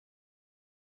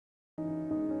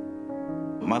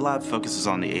My lab focuses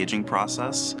on the aging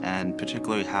process and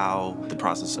particularly how the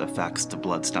process affects the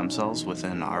blood stem cells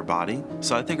within our body.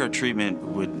 So I think our treatment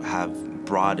would have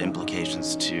broad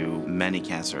implications to many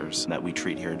cancers that we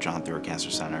treat here at John Theurer Cancer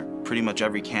Center. Pretty much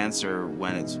every cancer,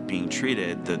 when it's being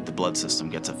treated, the blood system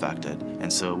gets affected.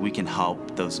 And so we can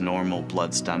help those normal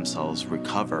blood stem cells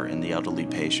recover in the elderly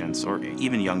patients or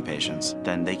even young patients.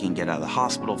 Then they can get out of the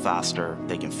hospital faster,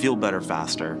 they can feel better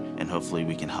faster, and hopefully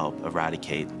we can help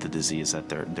eradicate the disease that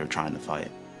they're trying to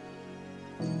fight.